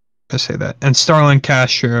 Okay, I say that. And Starlin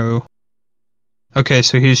Castro. Okay,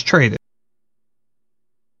 so he's traded.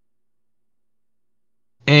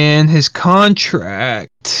 And his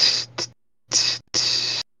contract.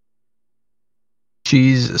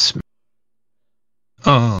 Jesus.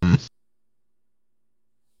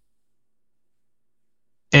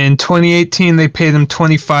 In 2018, they paid him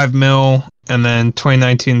 25 mil, and then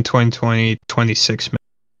 2019, 2020, 26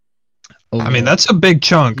 mil. I mean, that's a big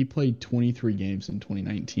chunk. He played 23 games in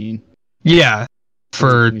 2019. Yeah,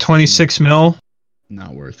 for 26 mil.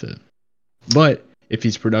 Not worth it. But if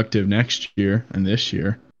he's productive next year and this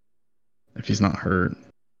year, if he's not hurt,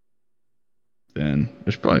 then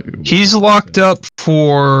there's probably... He's locked up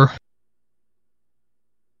for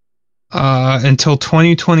until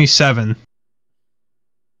 2027.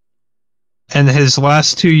 And his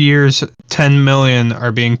last 2 years, $10 million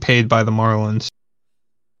are being paid by the Marlins.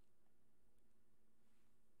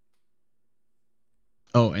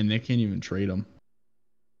 Oh, and they can't even trade him.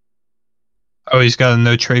 Oh, he's got a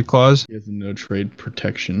no trade clause? He has a no trade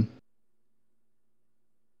protection.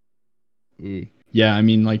 Ooh. Yeah, I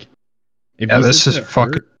mean, like... If this is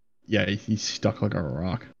fucking... Yeah, he's stuck like a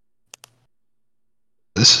rock.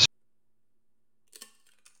 This is...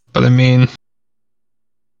 But I mean...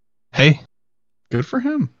 Hey... Good for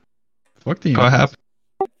him. Fuck the Yankees. What happened?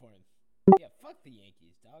 Yeah, fuck the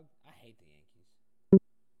Yankees, dog. I hate the Yankees.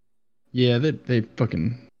 Yeah, they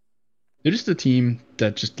fucking... They're just a team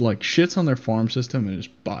that just, like, shits on their farm system and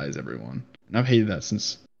just buys everyone. And I've hated that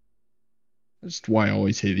since... That's just why I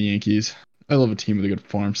always hate the Yankees. I love a team with a good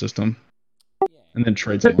farm system. And then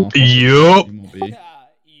trades them off. Yup.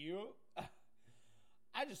 Yup.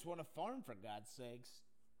 I just want to farm, for God's sakes.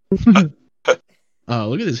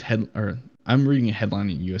 Look at his head... Or I'm reading a headline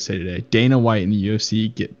in USA Today. Dana White and the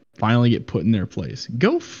UFC finally get put in their place.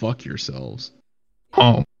 Go fuck yourselves.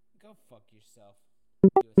 Oh. Go fuck yourself.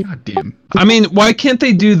 God damn. I mean, why can't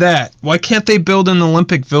they do that? Why can't they build an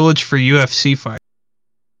Olympic Village for UFC fight?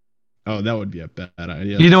 Oh, that would be a bad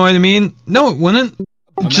idea. You know what I mean? No, it wouldn't.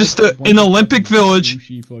 Just an Olympic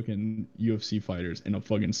Village. Fucking UFC fighters in a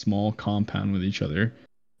fucking small compound with each other.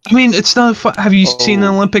 I mean, it's not. Have you seen an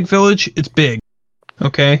Olympic Village? It's big.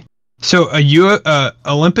 Okay, so a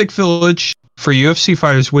Olympic Village for UFC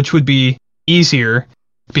fighters, which would be easier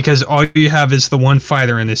because all you have is the one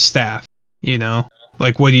fighter and his staff. You know,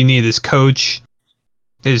 like what do you need? His coach,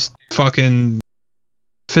 his fucking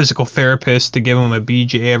physical therapist to give him a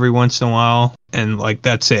BJ every once in a while, and like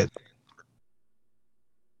that's it.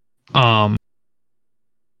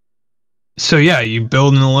 So yeah, you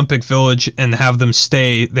build an Olympic Village and have them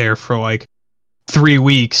stay there for like 3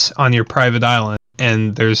 weeks on your private island,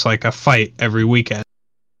 and there's like a fight every weekend.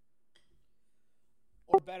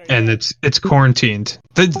 And it's quarantined.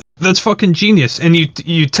 That's fucking genius. And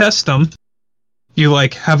you test them. You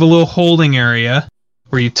like have a little holding area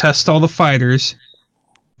where you test all the fighters,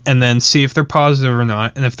 and then see if they're positive or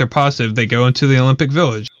not. And if they're positive, they go into the Olympic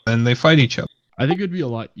Village and they fight each other. I think it would be a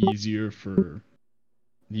lot easier for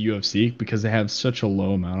the UFC because they have such a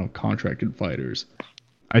low amount of contracted fighters.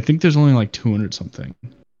 I think there's only like 200 something.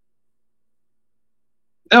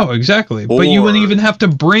 Oh, exactly. But you wouldn't even have to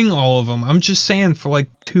bring all of them. I'm just saying for like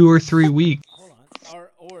 2 or 3 weeks. Hold on.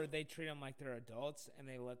 Or they treat them like they're adults and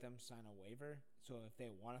they let them sign a waiver. So if they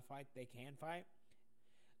want to fight, they can fight.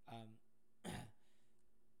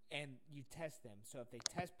 And you test them. So if they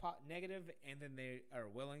test negative and then they are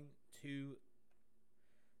willing to,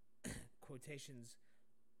 quotations,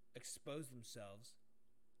 expose themselves,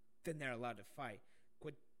 then they're allowed to fight.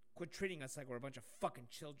 Quit treating us like we're a bunch of fucking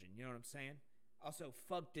children. You know what I'm saying? Also,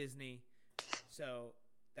 fuck Disney. So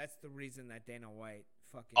that's the reason that Dana White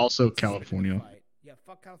fucking. Also, California. Yeah,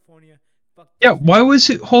 fuck California. Fuck. Yeah, why was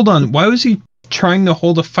it? Hold on. Why was he trying to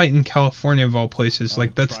hold a fight in California of all places?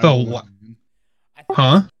 Like that's the.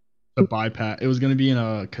 Huh? The bypass. It was going to be in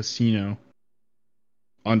a casino.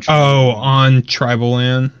 On tribal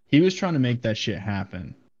land. He was trying to make that shit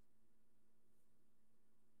happen.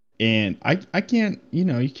 And I can't,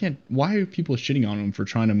 you can't. Why are people shitting on him for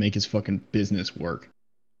trying to make his fucking business work?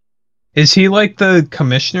 Is he like the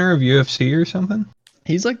commissioner of UFC or something?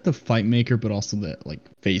 He's like the fight maker, but also the like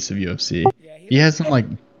face of UFC. Yeah, he has some like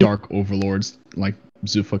dark overlords, like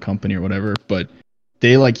Zuffa Company or whatever, but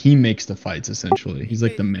he makes the fights essentially. He's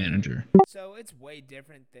like the manager. So it's way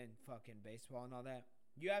different than fucking baseball and all that.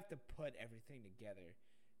 You have to put everything together.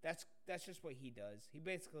 That's just what he does. He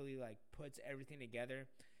basically like puts everything together,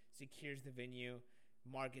 secures the venue,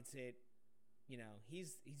 markets it. You know,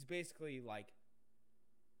 he's basically like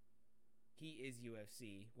he is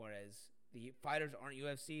UFC, whereas the fighters aren't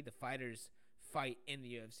UFC. The fighters fight in the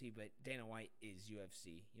UFC, but Dana White is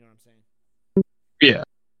UFC. You know what I'm saying? Yeah.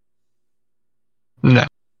 No.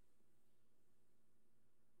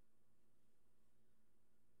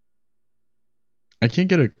 I can't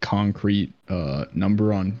get a concrete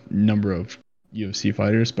number of UFC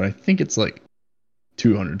fighters, but I think it's like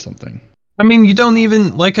 200 something. I mean, you don't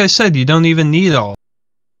even, like I said, you don't even need all.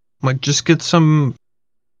 Like, just get some,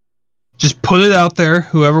 just put it out there,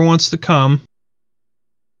 whoever wants to come,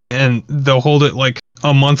 and they'll hold it like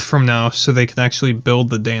a month from now so they can actually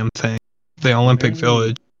build the damn thing. The Olympic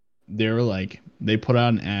Village. They put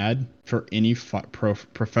out an ad for any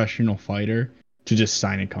professional fighter to just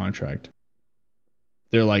sign a contract.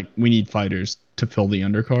 They're like, we need fighters to fill the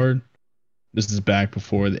undercard. This is back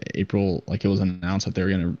before the April, like it was announced that they were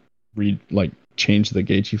going to change the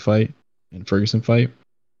Gaethje fight and Ferguson fight.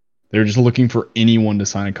 They were just looking for anyone to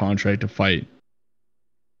sign a contract to fight,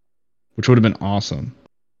 which would have been awesome.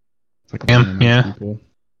 It's like people.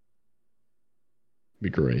 Be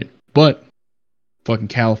great. But fucking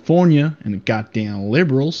California and the goddamn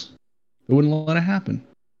liberals, they wouldn't let it happen.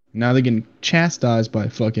 Now they're getting chastised by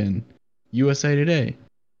fucking USA Today.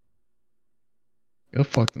 Go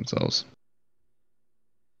fuck themselves.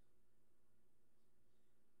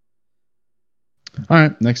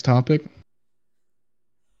 Alright, next topic.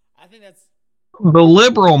 I think that's the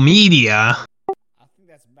liberal media. I think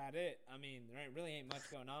that's about it. I mean, there really ain't much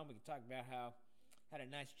going on. We can talk about how had a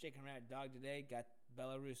nice chicken rat dog today, got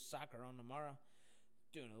Belarus soccer on tomorrow.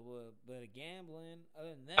 Doing a little bit of gambling. Other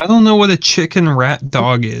than that, I don't know what a chicken rat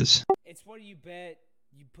dog is. It's where you bet.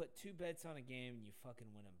 You put 2 bets on a game and you fucking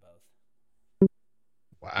win them both.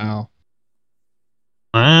 Wow.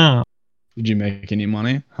 Wow. Did you make any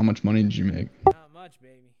money? How much money did you make? Not much,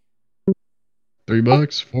 baby. $3,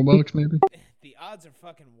 $4 maybe? The odds are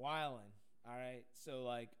fucking wildin'. All right, so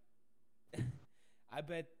like, I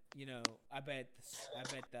bet the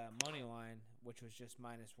money line, which was just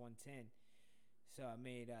 -110. So I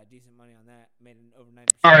made decent money on that. Made an over 90%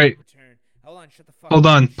 All right. return. Hold on, shut the fuck Hold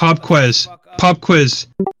up. on. Pop quiz. Pop quiz.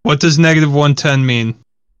 What does -110 mean?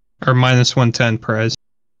 Or -110, Perez?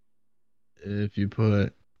 If you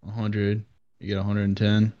put 100, you get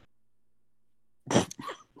 110.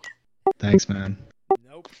 Thanks, man.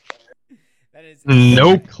 Nope. That is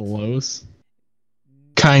Nope. Close.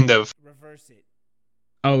 Kind of. Reverse it.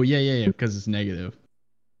 Oh, yeah, because it's negative.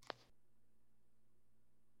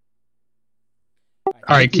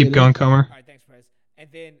 All right, keep going, Comer. All right, thanks, Perez.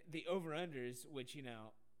 And then the over-unders, which,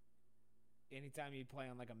 anytime you play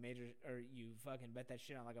on like a major, or you fucking bet that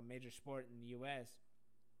shit on like a major sport in the U.S.,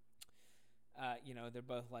 they're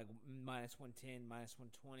both like -110,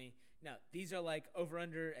 -120. Now, these are like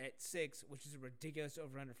over-under at 6, which is a ridiculous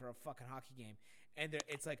over-under for a fucking hockey game. And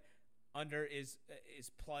it's like under is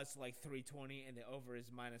plus like 320, and the over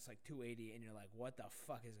is minus like 280, and you're like, what the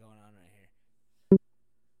fuck is going on right here?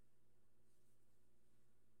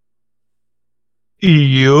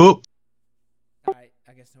 Yup. I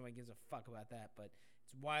guess nobody gives a fuck about that, but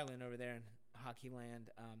it's wilding over there in hockey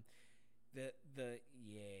land.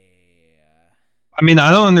 I mean,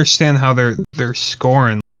 I don't understand how they're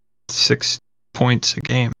scoring 6 points a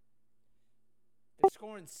game. They're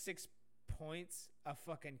scoring 6 points a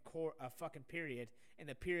fucking period, and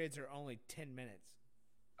the periods are only 10 minutes.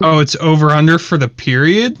 Oh, it's over under for the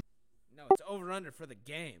period? No, it's over under for the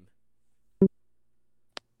game.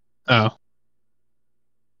 Oh.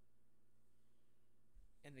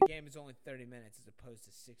 And the game is only 30 minutes as opposed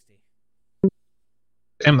to 60.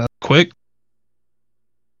 Damn, that's quick.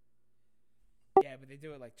 Yeah, but they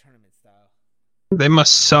do it like tournament style. They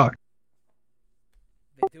must suck.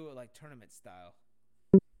 They do it like tournament style.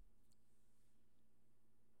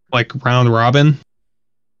 Like round robin?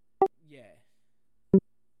 Yeah.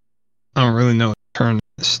 I don't really know what tournament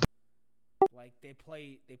is. Like they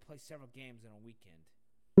play several games in a weekend.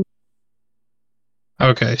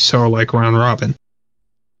 Okay, so like round robin.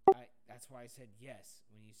 That's why I said yes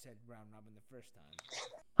when you said round robin the first time.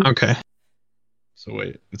 Okay. So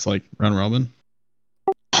wait, it's like round robin?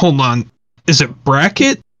 Hold on. Is it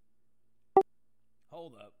bracket?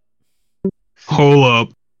 Hold up. Hold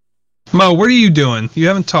up. Mo, what are you doing? You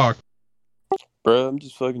haven't talked. Bro, I'm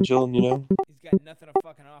just fucking chilling, you know? He's got nothing to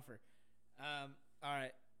fucking offer.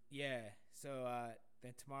 Alright, yeah. So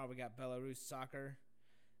then tomorrow we got Belarus soccer.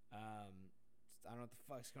 I don't know what the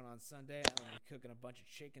fuck's going on Sunday. I'm gonna be cooking a bunch of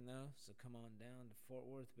chicken though, so come on down to Fort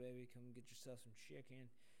Worth, baby. Come get yourself some chicken.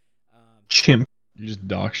 Chimp. You just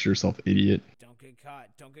doxed yourself, idiot. Don't get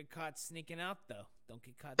caught. Don't get caught sneaking out though. Don't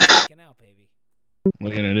get caught sneaking out, baby.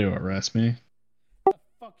 What are you gonna do? Arrest me? What the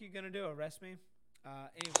fuck you gonna do? Arrest me?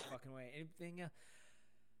 Any fucking way. Anything else?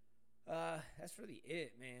 That's really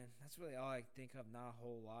it, man. That's really all I think of. Not a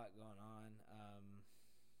whole lot going on.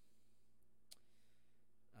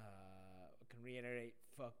 I can reiterate,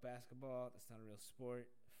 fuck basketball. That's not a real sport.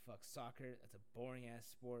 Fuck soccer. That's a boring ass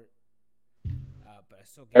sport. But I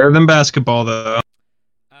still get Better than basketball, though.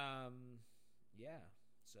 Yeah.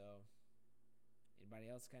 So, anybody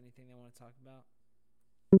else got anything they want to talk about?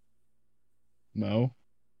 Mo?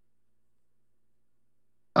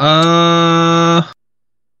 I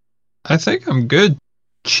think I'm good,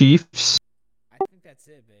 Chiefs. I think that's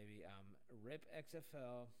it, baby. Rip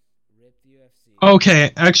XFL, rip the UFC.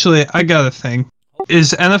 Okay, actually, I got a thing.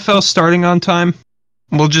 Is NFL starting on time?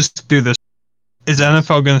 We'll just do this. Is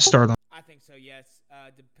NFL going to start on? I think so. Yes.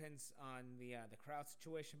 Depends on the crowd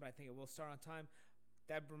situation, but I think it will start on time.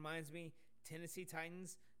 That reminds me, Tennessee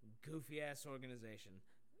Titans, goofy ass organization.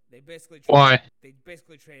 They basically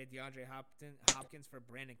traded DeAndre Hopkins for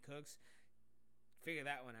Brandon Cooks. Figure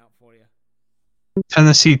that one out for you.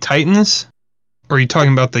 Tennessee Titans? Or are you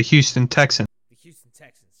talking about the Houston Texans? The Houston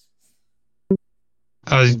Texans.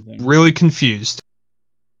 I was really confused.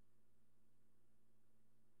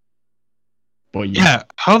 Well, Yeah,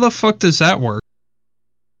 how the fuck does that work?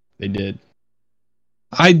 They did.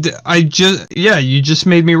 You just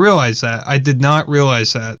made me realize that. I did not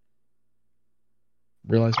realize that.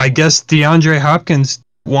 I guess DeAndre Hopkins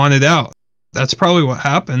wanted out. That's probably what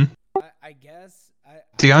happened. I guess.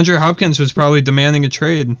 DeAndre Hopkins was probably demanding a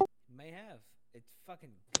trade. May have. It's fucking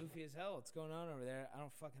goofy as hell. What's going on over there? I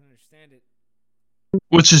don't fucking understand it.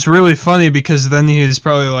 Which is really funny because then he's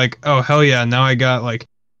probably like, oh, hell yeah, now I got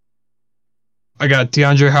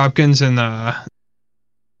DeAndre Hopkins and,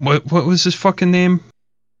 what was his fucking name?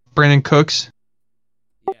 Brandon Cooks?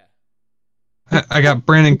 Yeah. I got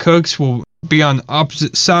Brandon Cooks. We'll be on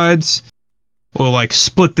opposite sides. We'll,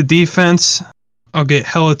 split the defense. I'll get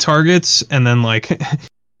hella targets and then like,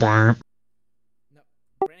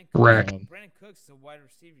 wreck. Brandon Cooks the wide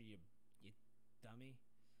receiver. You dummy.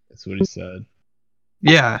 That's what he said.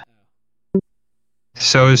 Yeah.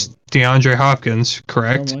 So is DeAndre Hopkins,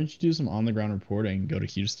 correct? Why don't you do some on the ground reporting? Go to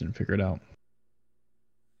Houston and figure it out.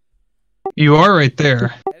 You are right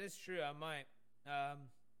there. That is true. I might.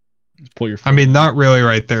 Just pull your. I mean, not really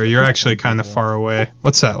right there. You're actually kind of far away.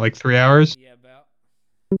 What's that? Like 3 hours? Yeah, about.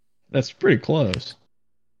 That's pretty close.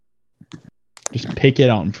 Just pick it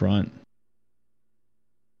out in front.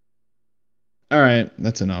 All right,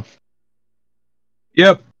 that's enough.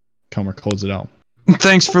 Yep. Comer, close it out.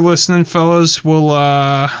 Thanks for listening, fellas. We'll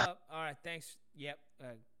All right, thanks. Yep.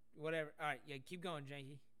 Whatever. All right, yeah, keep going,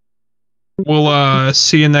 Janky. We'll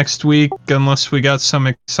see you next week unless we got some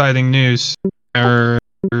exciting news. Or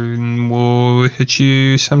we'll hit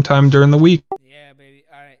you sometime during the week. Yeah, baby.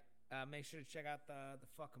 All right. Make sure to check out the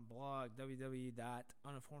fucking blog,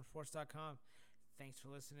 www.uninformedsports.com. Thanks for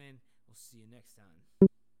listening. We'll see you next time.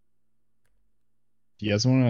 Do you guys want to